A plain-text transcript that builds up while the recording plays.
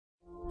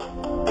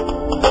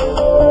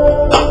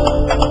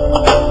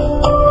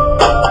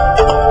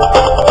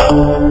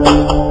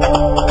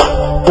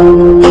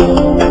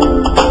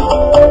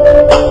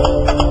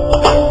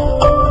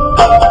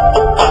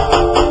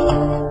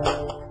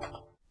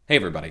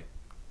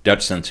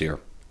Dutchsinse here.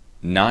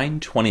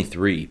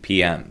 9:23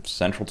 p.m.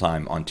 Central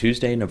Time on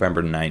Tuesday,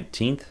 November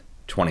 19th,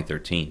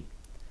 2013.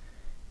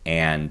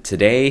 And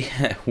today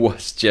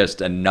was just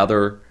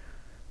another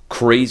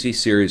crazy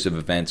series of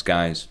events,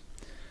 guys.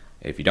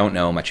 If you don't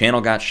know, my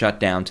channel got shut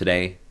down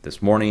today. This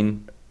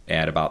morning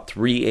at about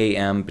 3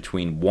 a.m.,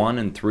 between 1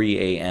 and 3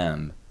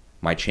 a.m.,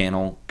 my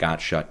channel got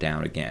shut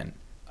down again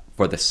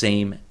for the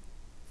same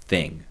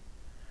thing.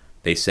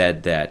 They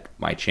said that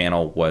my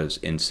channel was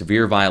in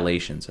severe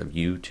violations of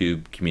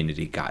YouTube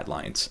community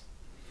guidelines.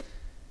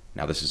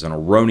 Now, this is an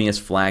erroneous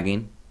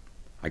flagging.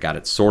 I got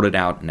it sorted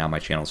out, and now my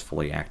channel is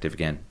fully active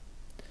again.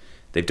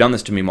 They've done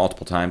this to me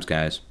multiple times,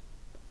 guys.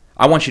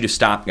 I want you to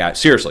stop,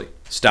 guys. Seriously,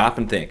 stop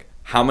and think.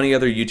 How many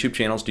other YouTube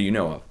channels do you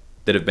know of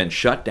that have been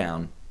shut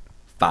down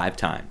 5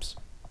 times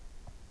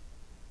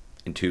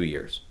in 2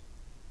 years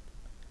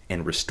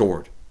and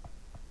restored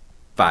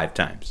 5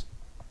 times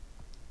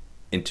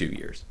in 2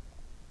 years?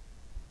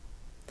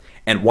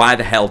 And why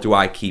the hell do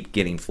I keep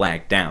getting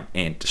flagged down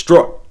and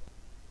destroyed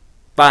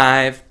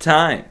 5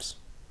 times?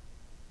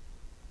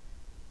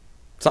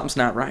 Something's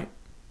not right.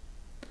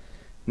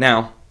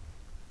 Now,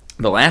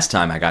 the last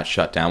time I got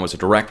shut down was a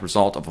direct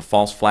result of a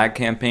false flag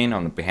campaign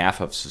on behalf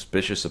of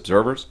suspicious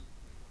observers,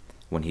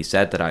 when he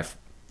said that I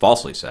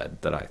falsely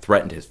said that I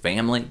threatened his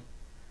family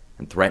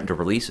and threatened to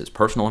release his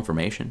personal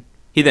information.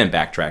 He then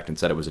backtracked and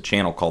said it was a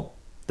channel called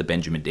the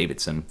Benjamin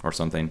Davidson or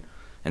something,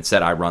 and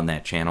said I run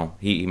that channel.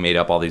 He made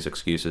up all these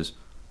excuses.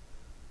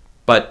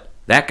 But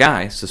that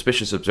guy,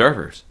 suspicious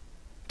observers,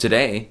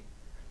 today,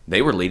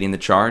 they were leading the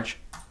charge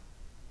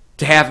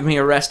to have me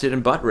arrested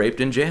and butt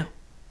raped in jail.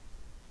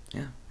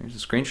 Yeah, there's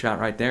a screenshot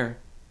right there.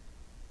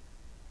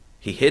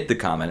 He hid the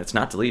comment. It's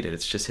not deleted.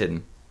 It's just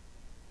hidden.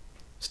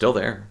 Still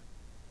there.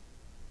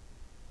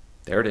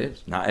 There it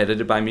is. Not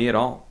edited by me at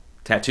all.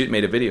 Tattooed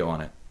made a video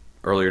on it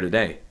earlier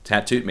today.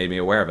 Tattooed made me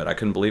aware of it. I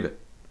couldn't believe it.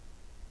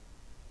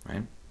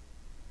 Right?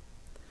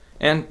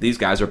 And these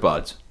guys are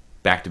buds,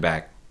 back to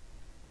back.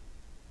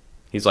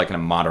 He's like a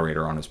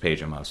moderator on his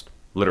page almost.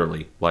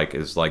 Literally,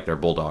 is like their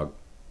bulldog.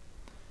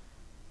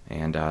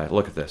 And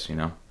look at this, you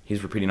know.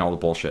 He's repeating all the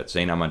bullshit,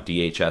 saying I'm on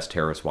DHS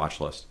terrorist watch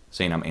list,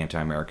 saying I'm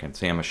anti-American,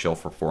 saying I'm a shill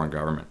for foreign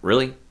government.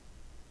 Really?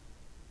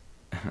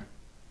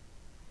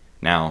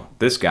 Now,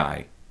 this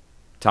guy,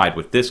 tied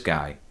with this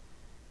guy,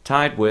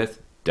 tied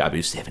with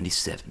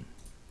Dahboo77.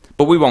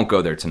 But we won't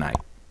go there tonight.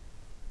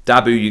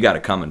 Dahboo, you got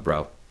it coming,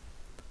 bro.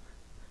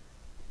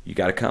 You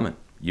got it coming.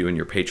 You and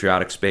your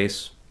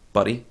Patrioticspace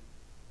buddy,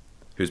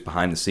 who's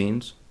behind the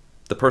scenes.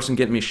 The person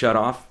getting me shut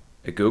off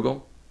at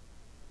Google.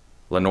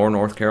 Lenoir,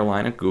 North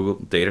Carolina, Google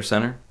Data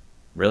Center.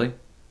 Really?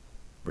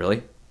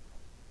 Really?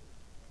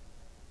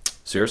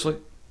 Seriously?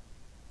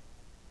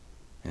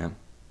 Yeah.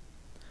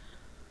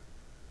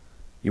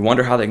 You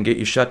wonder how they can get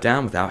you shut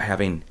down without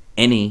having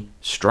any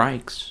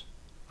strikes.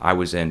 I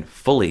was in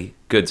fully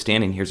good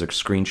standing. Here's a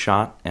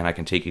screenshot, and I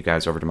can take you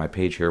guys over to my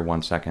page here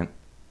 1 second.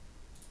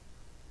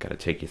 Got to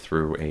take you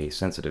through a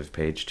sensitive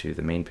page to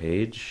the main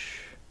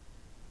page.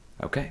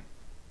 Okay.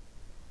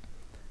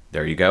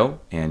 There you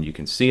go, and you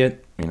can see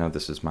it. You know,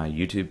 this is my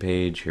YouTube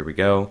page. Here we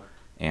go,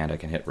 and I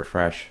can hit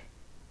refresh.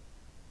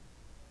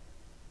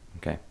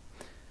 Okay.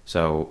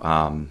 So,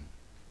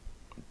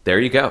 there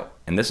you go.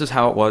 And this is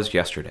how it was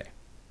yesterday.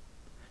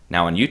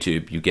 Now on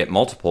YouTube, you get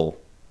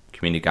multiple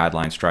community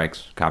guideline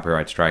strikes,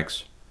 copyright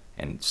strikes,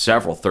 and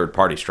several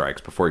third-party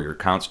strikes before your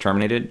account's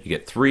terminated. You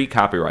get 3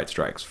 copyright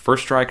strikes.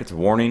 First strike, it's a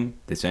warning.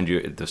 They send you,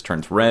 this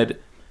turns red,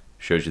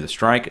 shows you the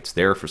strike. It's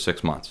there for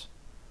 6 months.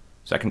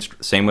 Second,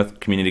 same with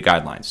community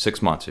guidelines,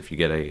 6 months if you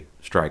get a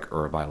strike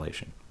or a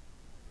violation.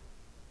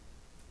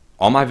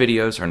 All my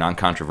videos are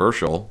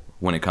non-controversial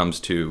when it comes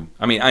to,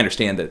 I mean, I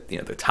understand that, you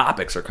know, the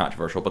topics are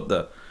controversial,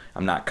 but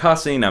I'm not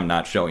cussing, I'm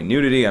not showing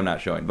nudity, I'm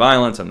not showing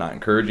violence, I'm not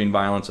encouraging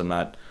violence, I'm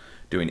not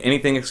doing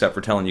anything except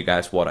for telling you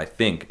guys what I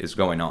think is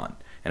going on.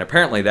 And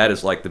apparently that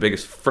is like the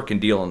biggest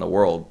frickin' deal in the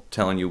world,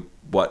 telling you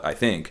what I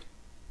think.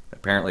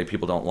 Apparently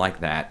people don't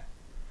like that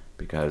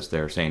because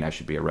they're saying I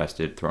should be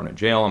arrested, thrown in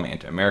jail, I'm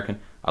anti-American.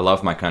 I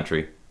love my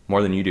country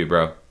more than you do,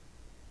 bro.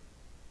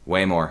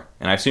 Way more.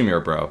 And I assume you're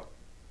a bro.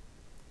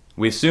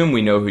 We assume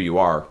we know who you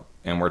are,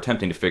 and we're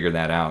attempting to figure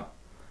that out.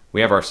 We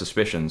have our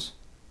suspicions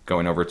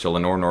going over to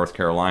Lenoir, North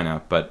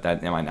Carolina, but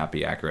that might not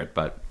be accurate.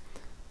 But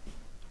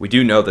we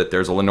do know that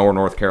there's a Lenoir,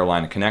 North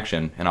Carolina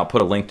connection, and I'll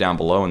put a link down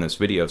below in this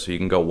video so you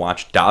can go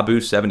watch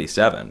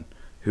Dahboo77,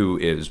 who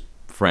is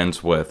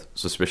friends with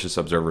Suspicious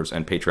Observers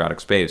and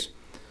Patrioticspace,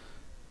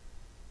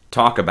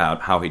 talk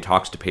about how he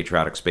talks to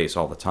Patrioticspace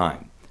all the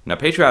time. Now,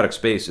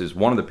 Patrioticspace is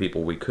one of the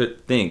people we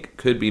could think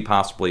could be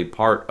possibly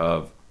part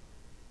of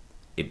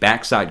a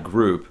backside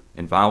group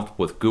involved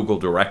with Google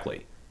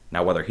directly.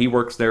 Now, whether he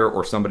works there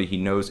or somebody he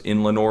knows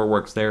in Lenoir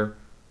works there,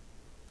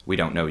 we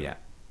don't know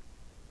yet.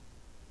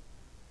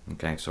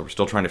 Okay, so we're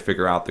still trying to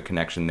figure out the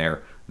connection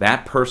there.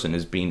 That person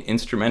is being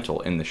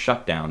instrumental in the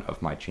shutdown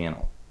of my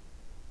channel.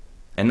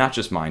 And not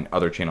just mine,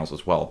 other channels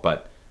as well,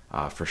 but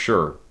for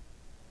sure,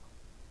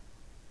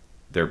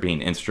 they're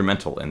being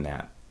instrumental in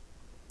that,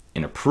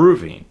 in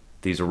approving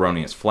these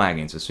erroneous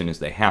flaggings as soon as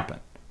they happen.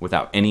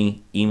 without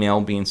any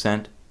email being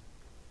sent.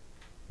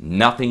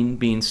 Nothing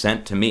being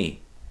sent to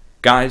me.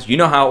 Guys, you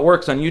know how it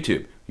works on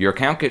YouTube. Your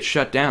account gets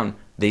shut down.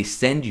 They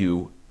send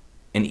you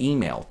an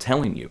email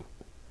telling you.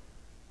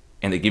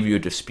 And they give you a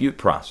dispute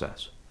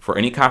process for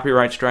any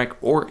copyright strike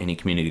or any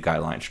community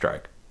guideline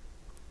strike.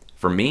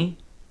 For me,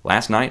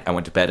 last night I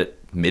went to bed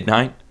at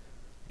midnight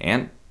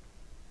and,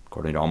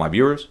 according to all my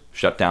viewers,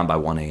 shut down by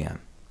 1 a.m.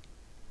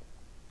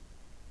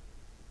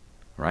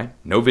 Right?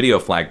 No video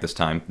flag this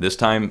time. This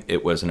time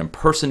it was an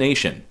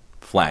impersonation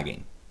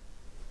flagging.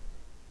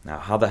 Now,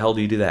 how the hell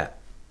do you do that?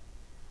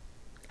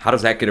 How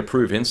does that get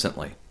approved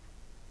instantly?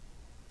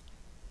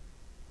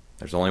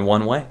 There's only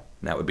one way,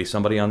 and that would be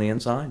somebody on the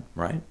inside,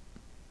 right?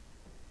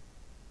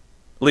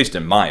 At least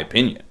in my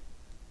opinion.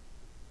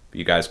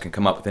 You guys can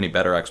come up with any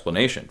better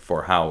explanation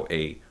for how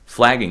a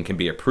flagging can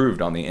be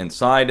approved on the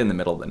inside in the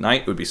middle of the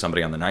night. It would be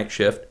somebody on the night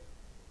shift.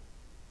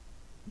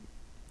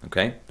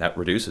 Okay, that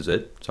reduces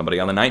it. Somebody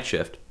on the night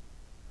shift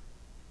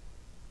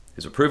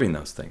is approving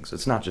those things.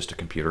 It's not just a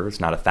computer. It's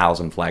not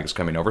 1,000 flags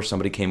coming over.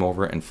 Somebody came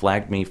over and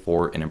flagged me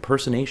for an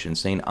impersonation,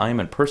 saying I'm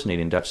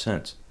impersonating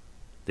Dutchsinse.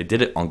 They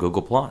did it on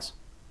Google+,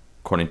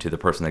 according to the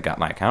person that got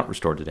my account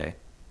restored today.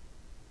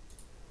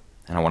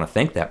 And I want to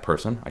thank that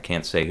person. I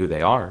can't say who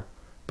they are,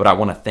 but I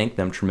want to thank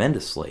them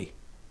tremendously.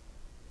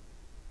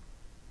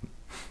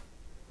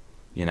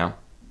 You know?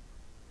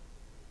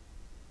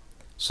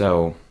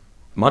 So,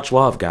 much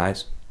love,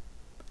 guys.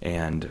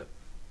 And,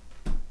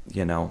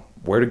 you know,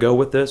 where to go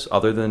with this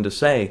other than to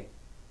say,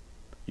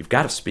 you've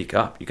got to speak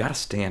up. You've got to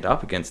stand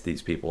up against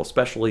these people,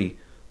 especially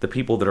the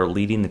people that are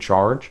leading the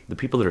charge, the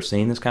people that are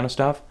saying this kind of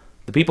stuff,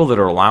 the people that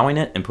are allowing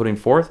it and putting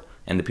forth,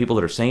 and the people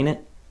that are saying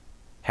it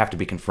have to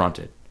be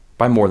confronted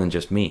by more than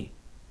just me.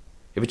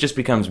 If it just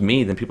becomes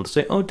me, then people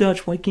say, oh,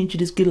 Dutch, why can't you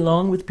just get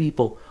along with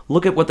people?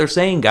 Look at what they're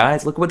saying,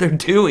 guys. Look what they're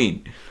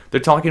doing.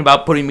 They're talking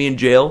about putting me in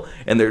jail,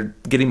 and they're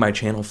getting my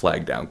channel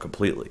flagged down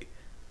completely.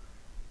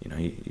 You know,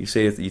 you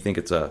say you think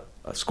it's a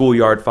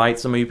schoolyard fight,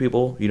 some of you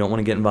people, you don't want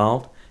to get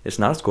involved. It's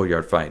not a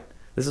schoolyard fight.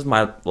 This is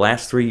my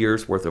last 3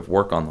 years worth of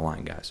work on the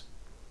line, guys.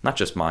 Not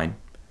just mine.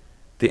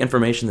 The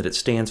information that it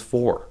stands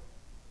for.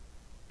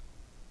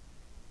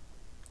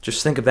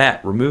 Just think of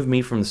that. Remove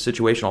me from the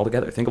situation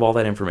altogether. Think of all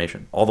that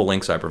information. All the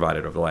links I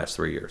provided over the last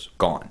 3 years.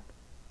 Gone.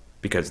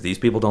 Because these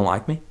people don't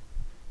like me?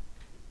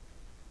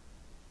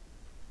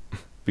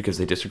 Because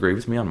they disagree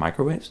with me on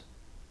microwaves?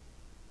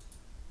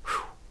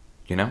 Whew.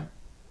 You know?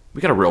 We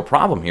got a real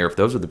problem here if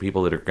those are the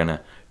people that are going to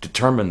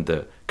determine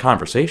the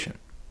conversation.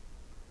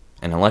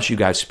 And unless you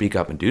guys speak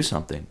up and do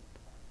something,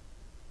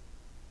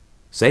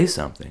 say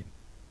something,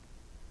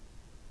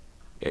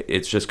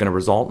 it's just going to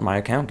result in my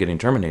account getting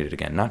terminated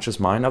again. Not just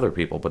mine, other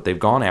people, but they've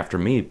gone after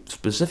me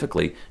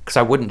specifically because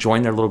I wouldn't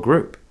join their little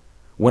group.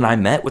 When I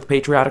met with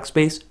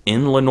Patrioticspace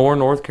in Lenoir,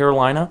 North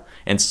Carolina,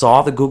 and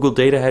saw the Google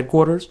Data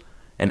headquarters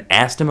and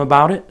asked him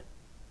about it,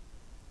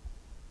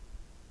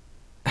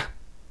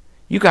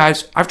 you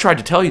guys, I've tried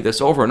to tell you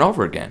this over and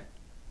over again.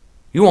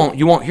 You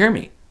won't hear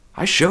me.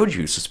 I showed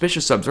you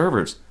Suspicious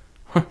Observers.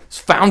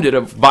 Founded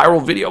a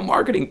viral video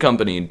marketing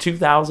company in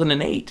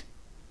 2008.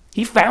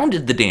 He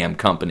founded the damn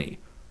company.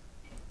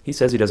 He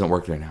says he doesn't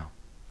work there now.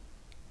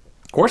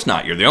 Of course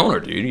not. You're the owner,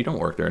 dude. You don't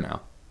work there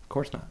now. Of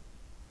course not.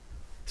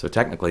 So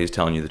technically he's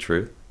telling you the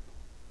truth.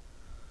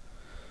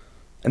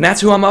 And that's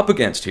who I'm up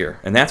against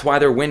here. And that's why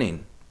they're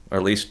winning. Or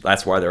at least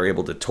that's why they're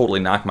able to totally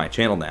knock my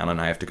channel down and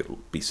I have to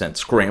be sent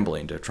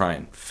scrambling to try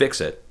and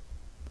fix it.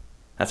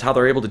 That's how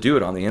they're able to do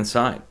it on the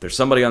inside. There's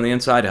somebody on the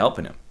inside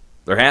helping him.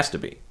 There has to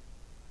be.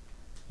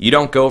 You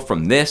don't go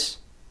from this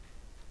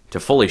to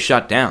fully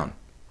shut down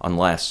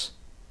unless,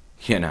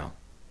 you know,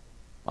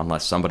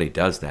 unless somebody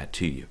does that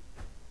to you.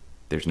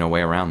 There's no way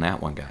around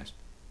that one, guys.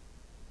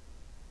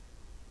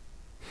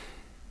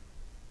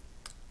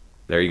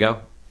 There you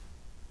go.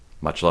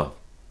 Much love.